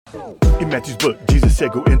In Matthew's book, Jesus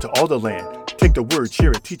said, go into all the land, take the word,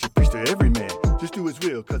 share it, teach it, preach to every man. Just do his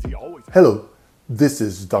will, because he always... Hello, this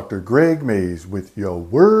is Dr. Greg Mays with your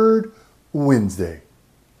Word Wednesday.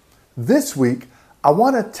 This week, I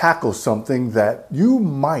want to tackle something that you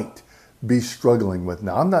might be struggling with.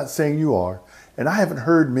 Now, I'm not saying you are, and I haven't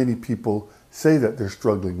heard many people say that they're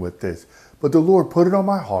struggling with this, but the Lord put it on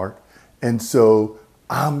my heart, and so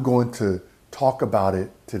I'm going to talk about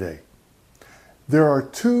it today. There are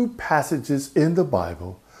two passages in the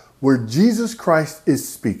Bible where Jesus Christ is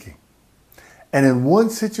speaking. And in one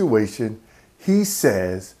situation, he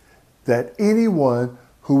says that anyone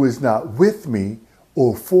who is not with me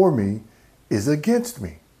or for me is against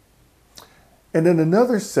me. And in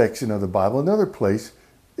another section of the Bible, another place,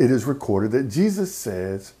 it is recorded that Jesus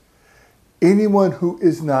says, anyone who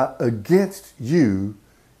is not against you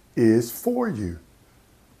is for you.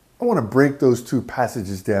 I want to break those two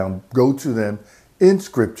passages down, go to them in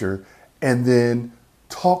Scripture, and then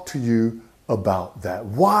talk to you about that.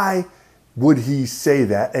 Why would he say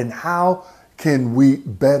that, and how can we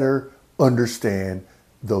better understand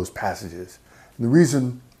those passages? And the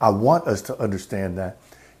reason I want us to understand that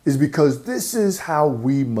is because this is how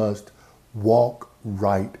we must walk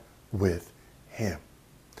right with him.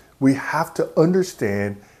 We have to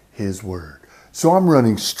understand his word. So I'm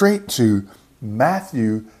running straight to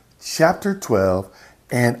Matthew chapter 12,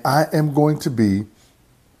 and I'm going to be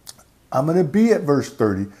at verse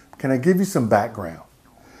 30. Can I give you some background?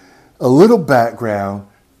 A little background.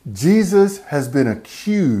 Jesus has been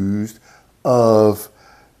accused of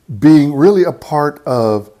being really a part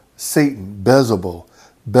of Satan, Beelzebul,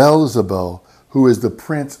 who is the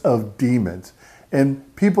prince of demons.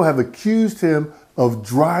 And people have accused him of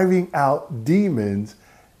driving out demons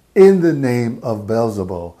in the name of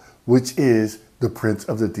Beelzebul, which is the prince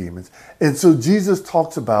of the demons. And so Jesus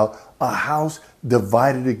talks about a house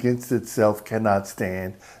divided against itself cannot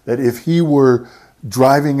stand, that if he were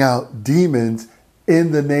driving out demons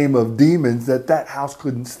in the name of demons, that house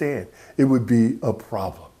couldn't stand. It would be a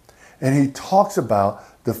problem. And he talks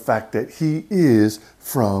about the fact that he is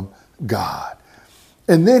from God.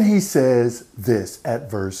 And then he says this at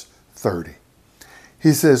verse 30.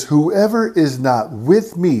 He says, whoever is not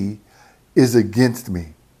with me is against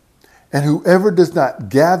me, and whoever does not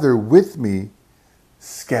gather with me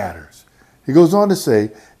scatters. He goes on to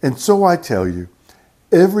say, and so I tell you,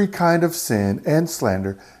 every kind of sin and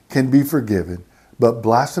slander can be forgiven, but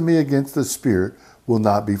blasphemy against the Spirit will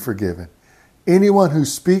not be forgiven. Anyone who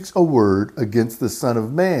speaks a word against the Son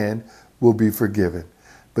of Man will be forgiven,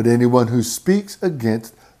 but anyone who speaks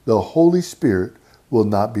against the Holy Spirit will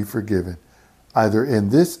not be forgiven, either in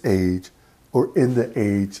this age or in the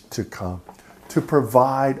age to come. To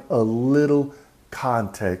provide a little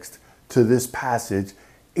context to this passage,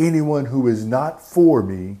 anyone who is not for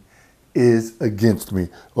me is against me.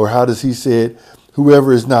 Or how does he say it?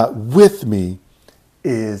 Whoever is not with me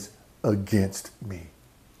is against me.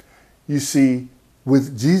 You see,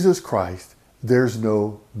 with Jesus Christ, there's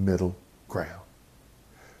no middle ground.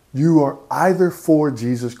 You are either for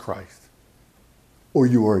Jesus Christ or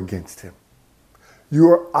you are against him. You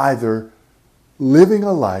are either living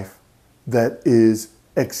a life that is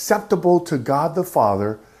acceptable to God the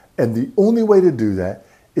Father, and the only way to do that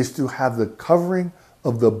is to have the covering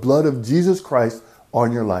of the blood of Jesus Christ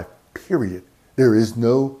on your life, period. There is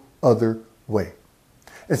no other way.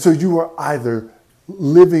 And so you are either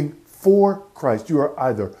living for Christ, you are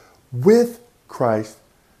either with Christ,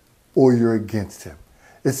 or you're against him.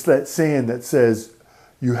 It's that saying that says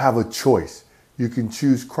you have a choice. You can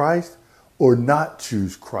choose Christ or not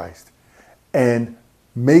choose Christ. And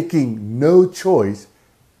making no choice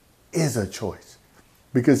is a choice.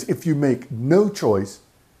 Because if you make no choice,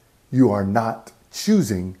 you are not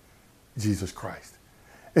choosing Jesus Christ.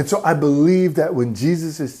 And so I believe that when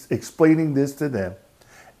Jesus is explaining this to them,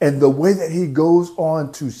 and the way that he goes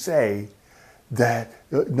on to say that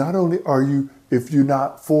not only are you, if you're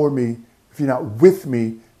not for me, if you're not with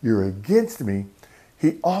me, you're against me,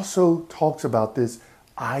 he also talks about this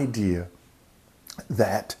idea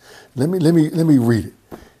that, let me read it,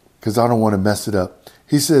 because I don't want to mess it up.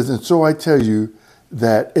 He says, and so I tell you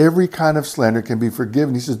that every kind of slander can be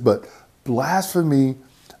forgiven. He says, but blasphemy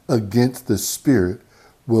against the Spirit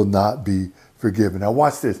will not be forgiven. Now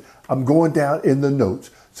watch this. I'm going down in the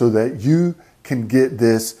notes so that you can get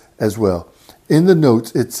this as well. In the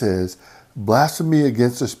notes, it says, blasphemy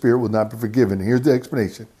against the Spirit will not be forgiven. Here's the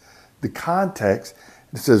explanation. The context,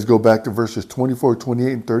 it says, go back to verses 24,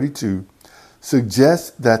 28, and 32,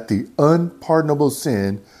 suggests that the unpardonable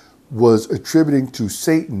sin was attributing to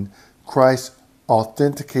Satan Christ's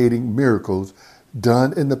authenticating miracles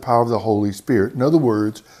done in the power of the Holy Spirit. In other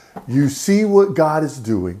words, you see what God is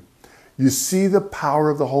doing. You see the power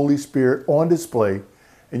of the Holy Spirit on display,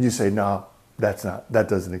 and you say, no, that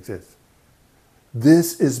doesn't exist.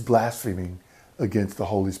 This is blaspheming against the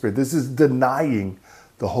Holy Spirit. This is denying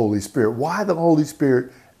the Holy Spirit. Why the Holy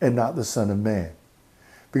Spirit and not the Son of Man?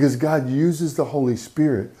 Because God uses the Holy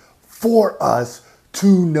Spirit for us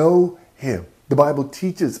to know him. The Bible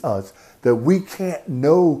teaches us that we can't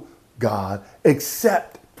know God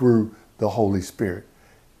except through the Holy Spirit.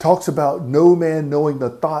 Talks about no man knowing the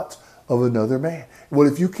thoughts of another man. Well,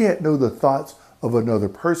 if you can't know the thoughts of another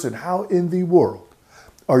person, how in the world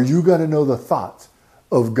are you going to know the thoughts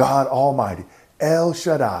of God Almighty, El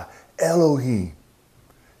Shaddai, Elohim?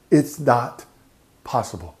 It's not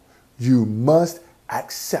possible. You must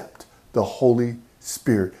accept the Holy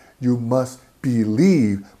Spirit. You must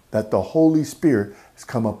believe that the Holy Spirit has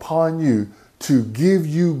come upon you to give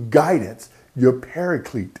you guidance, your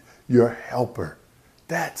paraclete, your helper.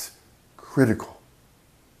 That's critical.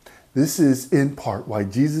 This is in part why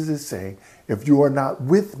Jesus is saying, if you are not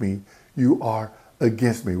with me, you are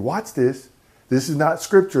against me. Watch this. This is not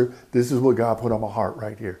scripture. This is what God put on my heart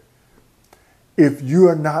right here. If you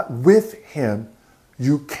are not with him,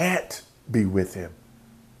 you can't be with him.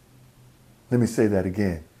 Let me say that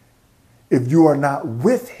again. If you are not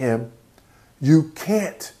with him, you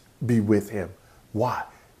can't be with him. Why?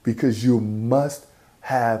 Because you must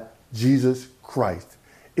have Jesus Christ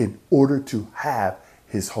in order to have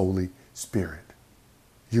his Holy Spirit.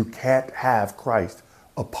 You can't have Christ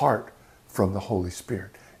apart from the Holy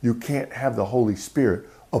Spirit. You can't have the Holy Spirit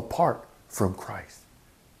apart from Christ.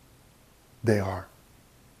 They are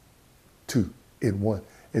two in one.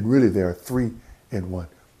 And really there are three in one.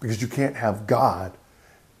 Because you can't have God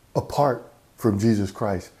apart from Jesus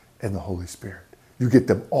Christ and the Holy Spirit. You get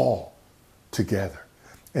them all together.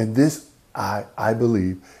 And this, I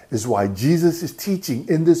believe, is why Jesus is teaching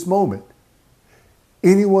in this moment.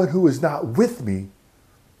 Anyone who is not with me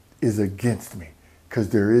is against me, because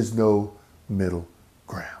there is no middle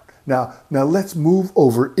ground. Now let's move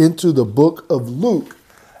over into the book of Luke,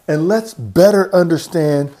 and let's better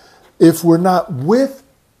understand if we're not with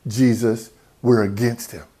Jesus, we're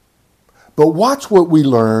against him. But watch what we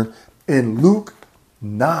learn in Luke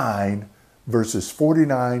 9, verses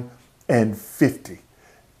 49 and 50.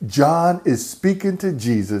 John is speaking to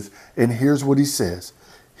Jesus, and here's what he says.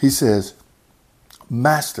 He says,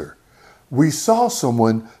 Master, we saw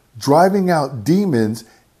someone driving out demons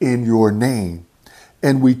in your name,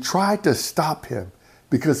 and we tried to stop him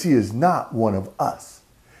because he is not one of us.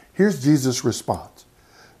 Here's Jesus' response.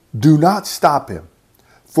 Do not stop him,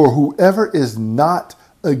 for whoever is not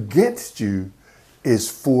against you is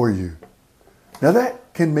for you. Now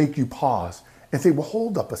that can make you pause and say, well,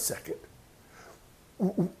 hold up a second.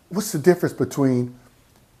 What's the difference between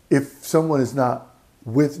if someone is not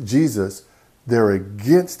with Jesus, they're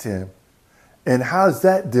against him? And how is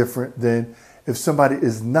that different than if somebody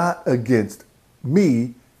is not against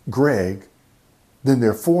me, Greg, then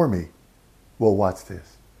they're for me? Well, watch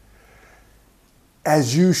this.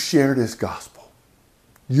 As you share this gospel,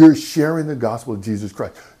 you're sharing the gospel of Jesus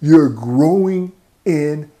Christ. You're growing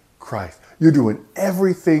in Christ. You're doing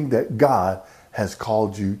everything that God has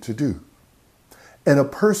called you to do. And a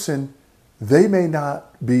person, they may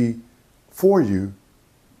not be for you,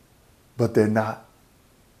 but they're not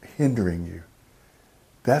hindering you.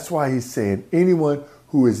 That's why he's saying anyone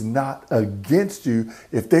who is not against you,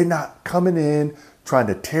 if they're not coming in, trying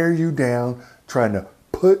to tear you down, trying to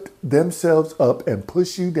put themselves up and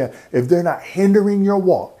push you down, if they're not hindering your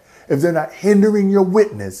walk, if they're not hindering your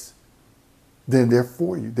witness, then they're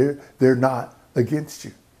for you. They're not against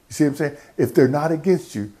you. You see what I'm saying? If they're not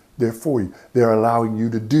against you, they're for you. They're allowing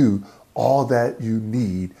you to do all that you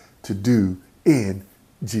need to do in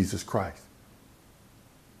Jesus Christ.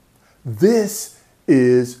 This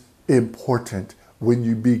is important when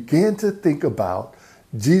you begin to think about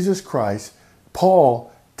Jesus Christ,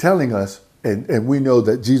 Paul telling us, and we know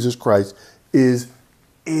that Jesus Christ is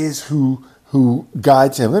who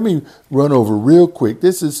guides him. Let me run over real quick.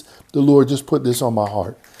 This is, the Lord just put this on my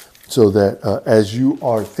heart so that as you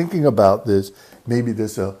are thinking about this, maybe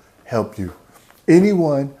this will help you.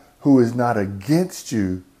 Anyone who is not against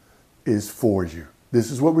you is for you. This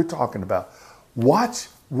is what we're talking about. Watch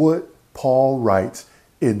what Paul writes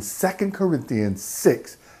in 2 Corinthians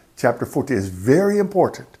 6, chapter 14. It's very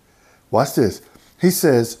important. Watch this. He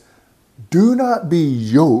says, do not be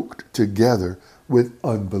yoked together with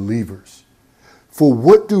unbelievers. For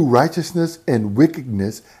what do righteousness and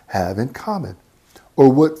wickedness have in common? Or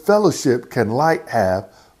what fellowship can light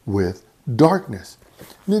have with darkness?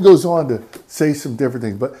 And he goes on to say some different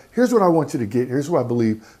things. But here's what I want you to get. Here's what I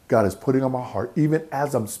believe God is putting on my heart, even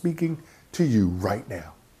as I'm speaking to you right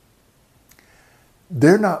now.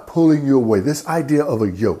 They're not pulling you away. This idea of a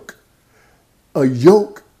yoke. A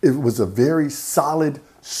yoke, it was a very solid,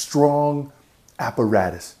 strong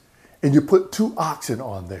apparatus. And you put 2 oxen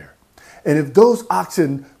on there. And if those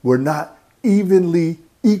oxen were not equally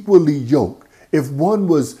yoked, if one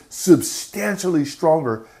was substantially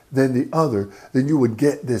stronger than the other, then you would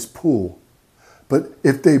get this pull. But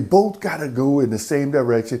if they both got to go in the same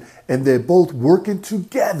direction and they're both working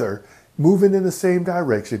together, moving in the same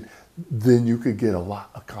direction, then you could get a lot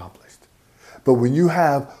accomplished. But when you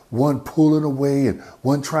have one pulling away and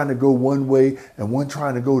one trying to go one way and one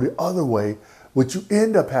trying to go the other way, what you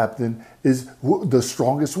end up happening is the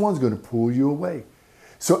strongest one's going to pull you away.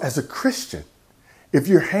 So as a Christian, if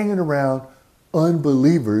you're hanging around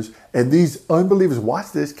unbelievers and these unbelievers,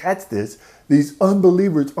 watch this, catch this, these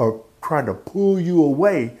unbelievers are trying to pull you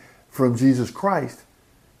away from Jesus Christ,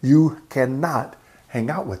 you cannot hang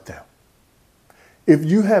out with them. If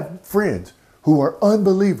you have friends who are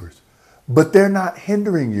unbelievers, but they're not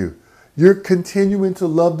hindering you, you're continuing to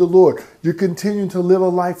love the Lord, you're continuing to live a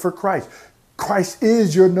life for Christ. Christ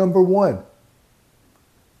is your number one.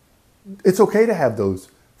 It's okay to have those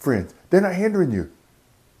friends. They're not hindering you.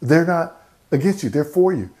 They're not against you. They're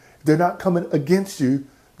for you. They're not coming against you.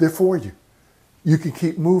 They're for you. You can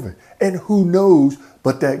keep moving. And who knows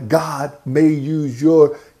but that God may use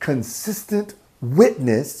your consistent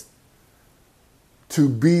witness to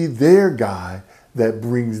be their guide that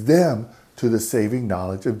brings them to the saving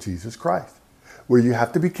knowledge of Jesus Christ. Where you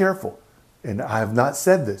have to be careful, and I have not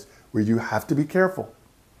said this, where you have to be careful,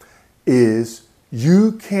 is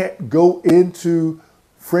you can't go into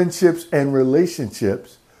friendships and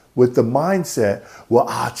relationships with the mindset, well,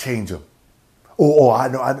 I'll change them. I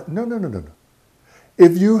know. No.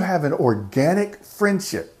 If you have an organic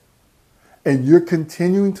friendship and you're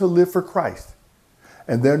continuing to live for Christ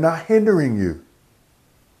and they're not hindering you,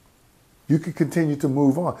 you can continue to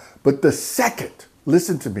move on. But the second,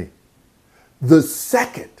 listen to me, the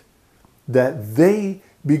second that they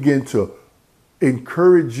begin to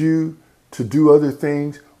encourage you to do other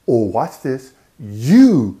things, or watch this,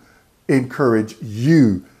 you encourage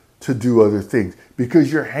you to do other things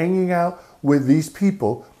because you're hanging out with these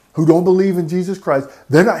people who don't believe in Jesus Christ.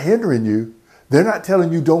 They're not hindering you. They're not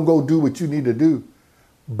telling you don't go do what you need to do,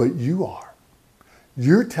 but you are.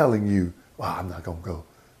 You're telling you, well, I'm not going to go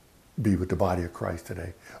be with the body of Christ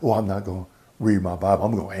today. Oh, I'm not going to read my Bible.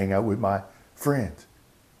 I'm going to hang out with my friends.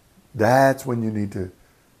 That's when you need to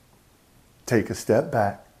take a step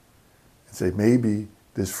back and say, maybe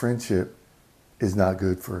this friendship is not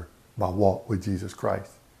good for my walk with Jesus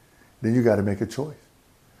Christ. Then you got to make a choice.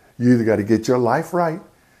 You either got to get your life right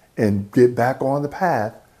and get back on the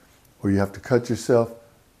path, or you have to cut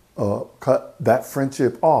that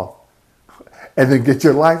friendship off and then get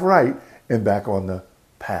your life right and back on the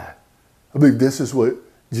path. I believe this is what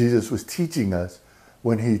Jesus was teaching us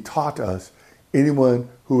when he taught us anyone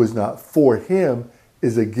who is not for him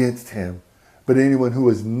is against him, but anyone who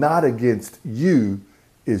is not against you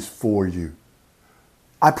is for you.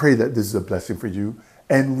 I pray that this is a blessing for you.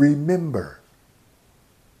 And remember,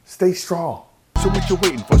 stay strong. So what you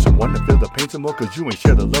waiting for? Someone to feel the pain some more? Because you ain't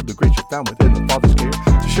share the love, the grace you found within the Father's care.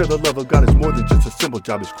 To share the love of God is more than just a simple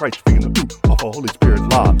job. It's Christ speaking the off a Holy Spirit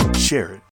law. Share it.